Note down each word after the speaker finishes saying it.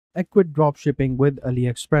Ecwid Dropshipping with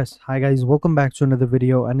Aliexpress. Hi guys, welcome back to another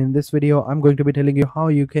video, and in this video I'm going to be telling you how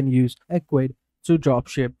you can use Ecwid to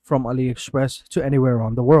dropship from Aliexpress to anywhere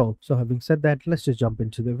around the world. So having said that, let's just jump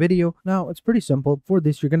into the video. Now it's pretty simple. For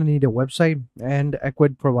this, you're going to need a website, and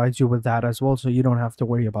Ecwid provides you with that as well, so you don't have to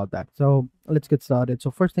worry about that. So let's get started. So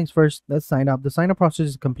first things first, let's sign up. The sign up process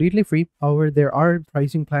is completely free. However, there are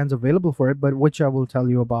pricing plans available for it, but which I will tell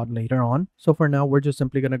you about later on. So for now, we're just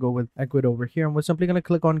simply going to go with Ecwid over here, and we're simply going to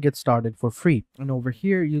click on get started for free. And over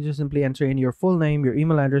here, you just simply enter in your full name, your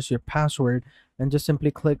email address, your password, and just simply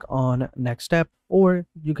click on next step, or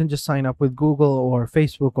you can just sign up with Google or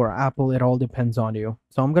Facebook or Apple. It all depends on you.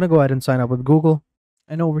 So I'm going to go ahead and sign up with Google.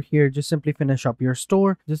 And over here, just simply finish up your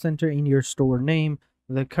store. Just enter in your store name,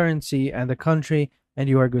 the currency, and the country, and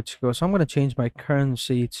you are good to go. So I'm going to change my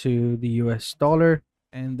currency to the US dollar,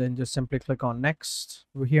 and then just simply click on next.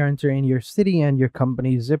 Over here, enter in your city and your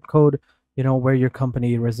company zip code, where your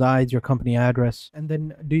company resides, your company address. And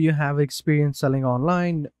then, do you have experience selling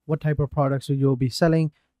online? What type of products will you be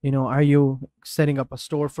selling? Are you setting up a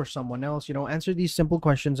store for someone else? Answer these simple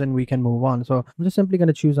questions and we can move on. So I'm just simply going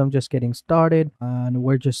to choose I'm just getting started, and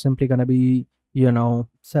we're just simply going to be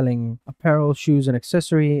selling apparel, shoes, and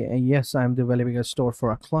accessory. And yes, I'm developing a store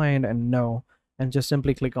for a client, and no. And just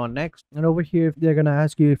simply click on next. And over here, they're going to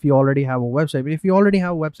ask you if you already have a website. But if you already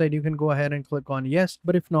have a website, you can go ahead and click on yes.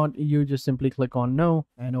 But if not, you just simply click on no.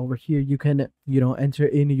 And over here, you can enter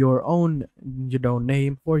in your own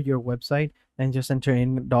name for your website, and just enter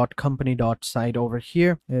in .company.site over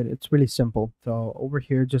here. It's really simple. So over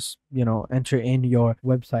here, just enter in your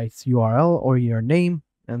website's URL or your name,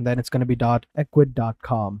 and then it's going to be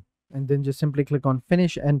 .ecwid.com. and then just simply click on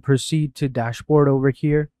finish and proceed to dashboard over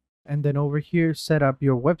here. And then over here, set up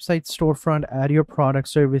your website storefront, add your product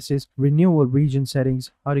services, renewal region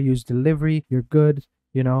settings, how to use delivery, your goods,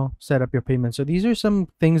 set up your payment. So these are some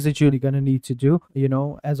things that you're going to need to do,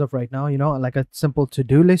 as of right now, like a simple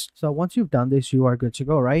to-do list. So once you've done this, you are good to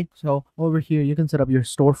go, right? So over here, you can set up your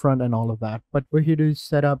storefront and all of that. But we're here to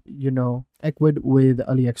set up, Ecwid with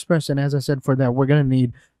Aliexpress. And as I said, for that, we're going to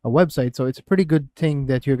need a website. So it's a pretty good thing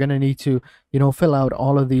that you're going to need to, fill out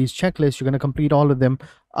all of these checklists. You're going to complete all of them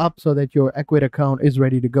up so that your Ecwid account is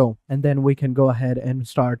ready to go. And then we can go ahead and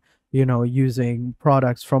start using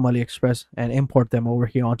products from Aliexpress and import them over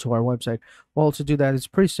here onto our website. Well, to do that, it's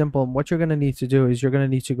pretty simple. What you're going to need to do is you're going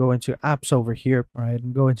to need to go into apps over here, right,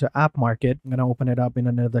 and go into app market. I'm going to open it up in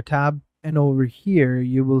another tab. And over here,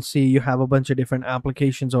 you will see you have a bunch of different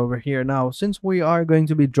applications over here. Now, since we are going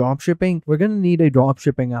to be drop shipping, we're going to need a drop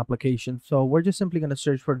shipping application. So we're just simply going to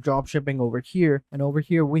search for drop shipping over here. And over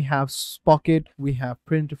here, we have Spocket, we have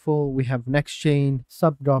Printful, we have Nextchain,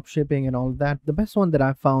 Sub Drop Shipping, and all of that. The best one that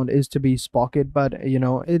I've found is to be Spocket, but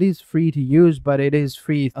it is free to use, but it is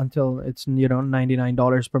free until it's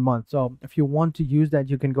 $99 per month. So if you want to use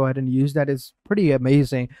that, you can go ahead and use that. It's pretty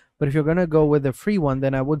amazing. But if you're going to go with the free one,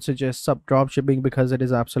 then I would suggest Sub Dropshipping because it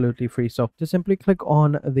is absolutely free. So just simply click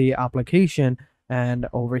on the application, and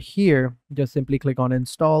over here, just simply click on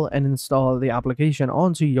install and install the application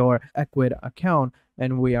onto your Ecwid account,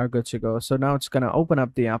 and we are good to go. So now it's going to open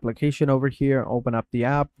up the application over here, open up the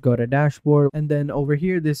app, go to dashboard, and then over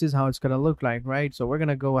here, this is how it's going to look like, right? So we're going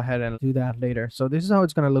to go ahead and do that later. So this is how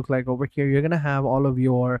it's going to look like over here. You're going to have all of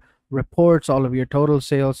your reports, all of your total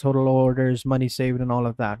sales, total orders, money saved, and all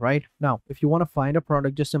of that, right? Now, if you want to find a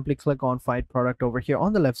product, just simply click on find product over here.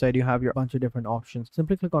 On the left side, you have your bunch of different options.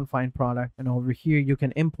 Simply click on find product, and over here, you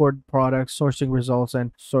can import products, sourcing results,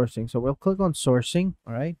 and sourcing. So we'll click on sourcing,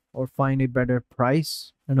 all right, or find a better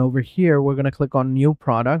price. And over here, we're going to click on new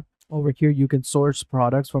product. Over here, you can source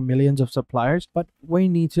products from millions of suppliers, but we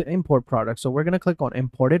need to import products. So we're going to click on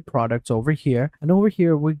imported products over here. And over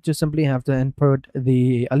here, we just simply have to input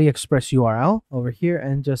the Aliexpress URL over here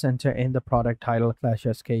and just enter in the product title /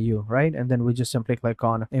 SKU, right? And then we just simply click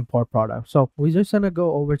on import product. So we're just going to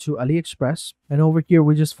go over to Aliexpress, and over here,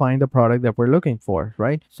 we just find the product that we're looking for,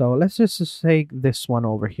 right? So let's just take this one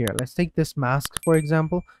over here. Let's take this mask, for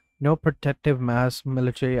example. Protective mask,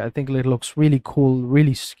 military. I think it looks really cool,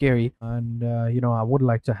 really scary, and I would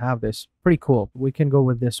like to have this. Pretty cool. We can go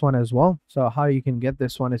with this one as well. So how you can get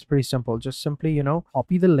this one is pretty simple. Just simply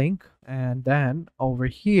copy the link, and then over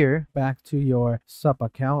here back to your sub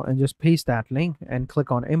account, and just paste that link and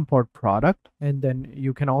click on import product. And then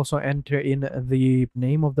you can also enter in the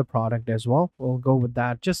name of the product as well. We'll go with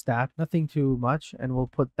that, just that, nothing too much, and we'll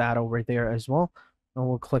put that over there as well. And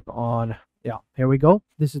we'll click on, yeah, here we go.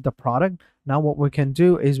 This is the product. Now what we can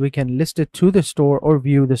do is we can list it to the store or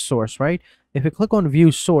view the source, right? If we click on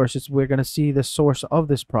view source, we're going to see the source of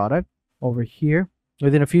this product over here.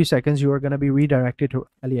 within a few seconds you are going to be redirected to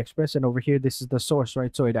AliExpress, and over here this is the source,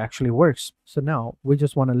 right? So it actually works. So now we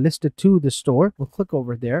just want to list it to the store. We'll click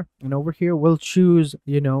over there, and over here we'll choose,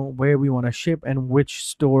 where we want to ship and which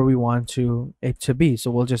store we want it to be.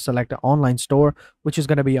 So we'll just select the online store, which is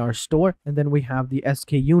going to be our store, and then we have the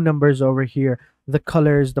SKU numbers over here, the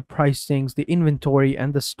colors, the pricings, the inventory,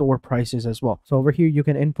 and the store prices as well. So over here you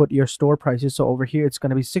can input your store prices. So over here it's going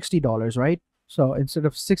to be $60, right? So instead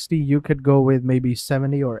of 60, you could go with maybe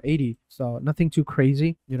 70 or 80. So nothing too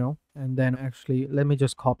crazy, And then actually, let me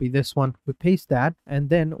just copy this one. We paste that, and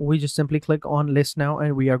then we just simply click on list now,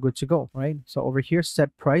 and we are good to go, right? So over here,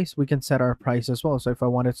 set price, we can set our price as well. So if I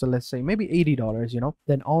wanted to, let's say maybe $80,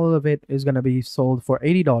 then all of it is going to be sold for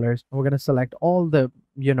 $80. And we're going to select all the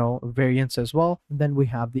variants as well. And then we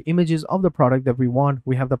have the images of the product that we want.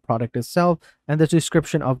 We have the product itself and the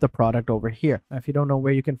description of the product over here. Now, if you don't know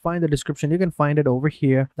where you can find the description, you can find it over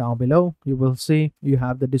here down below. You will see you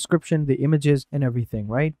have the description, the images, and everything,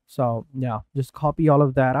 right? So yeah, just copy all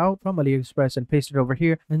of that out from AliExpress and paste it over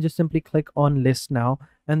here, and just simply click on list now.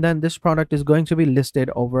 And then this product is going to be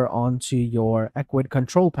listed over onto your Ecwid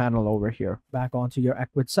control panel over here, back onto your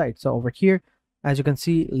Ecwid site. So over here, as you can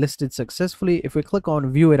see, listed successfully. If we click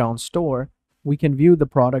on view it on store, we can view the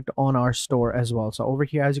product on our store as well. So over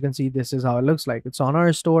here, as you can see, this is how it looks like. It's on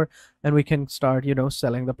our store, and we can start,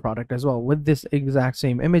 selling the product as well with this exact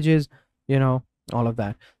same images, all of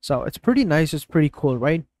that. So it's pretty nice. It's pretty cool,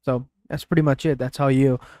 right? So that's pretty much it. That's how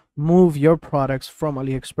you move your products from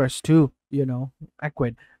AliExpress to,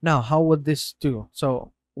 Ecwid. Now, how would this do?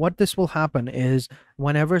 So what this will happen is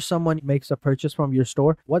whenever someone makes a purchase from your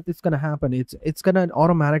store, what is going to happen, it's going to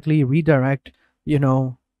automatically redirect,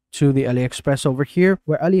 to the AliExpress over here,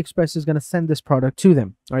 where AliExpress is going to send this product to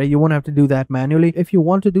them. All right, you won't have to do that manually. If you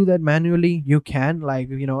want to do that manually, you can, like,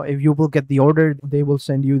 if you will get the order, they will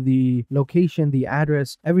send you the location, the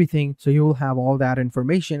address, everything. So you will have all that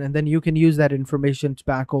information, and then you can use that information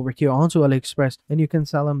back over here onto AliExpress, and you can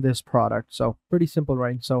sell them this product. So pretty simple,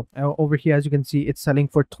 right? So over here, as you can see, it's selling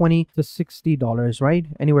for $20 to $60, right?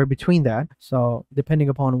 Anywhere between that. So depending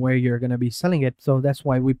upon where you're going to be selling it. So that's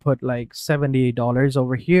why we put like $78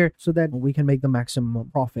 over here, so that we can make the maximum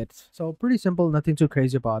profit. So pretty simple, nothing too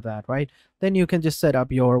crazy about that, right? Then you can just set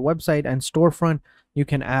up your website and storefront. You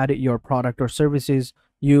can add your product or services.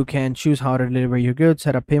 You can choose how to deliver your goods,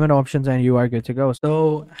 set up payment options, and you are good to go.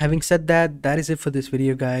 So having said that, that is it for this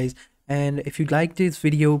video, guys. And if you liked this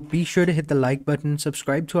video, be sure to hit the like button,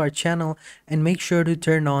 subscribe to our channel, and make sure to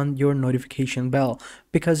turn on your notification bell.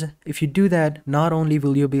 Because if you do that, not only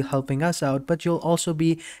will you be helping us out, but you'll also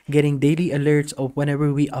be getting daily alerts of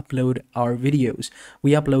whenever we upload our videos.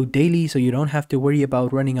 We upload daily, so you don't have to worry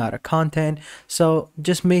about running out of content. So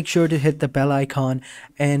just make sure to hit the bell icon,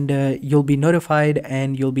 and you'll be notified,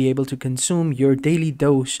 and you'll be able to consume your daily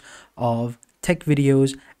dose of tech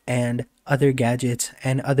videos and other gadgets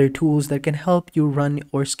and other tools that can help you run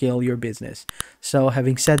or scale your business. So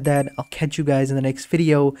having said that, I'll catch you guys in the next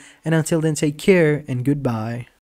video, and until then, take care and goodbye.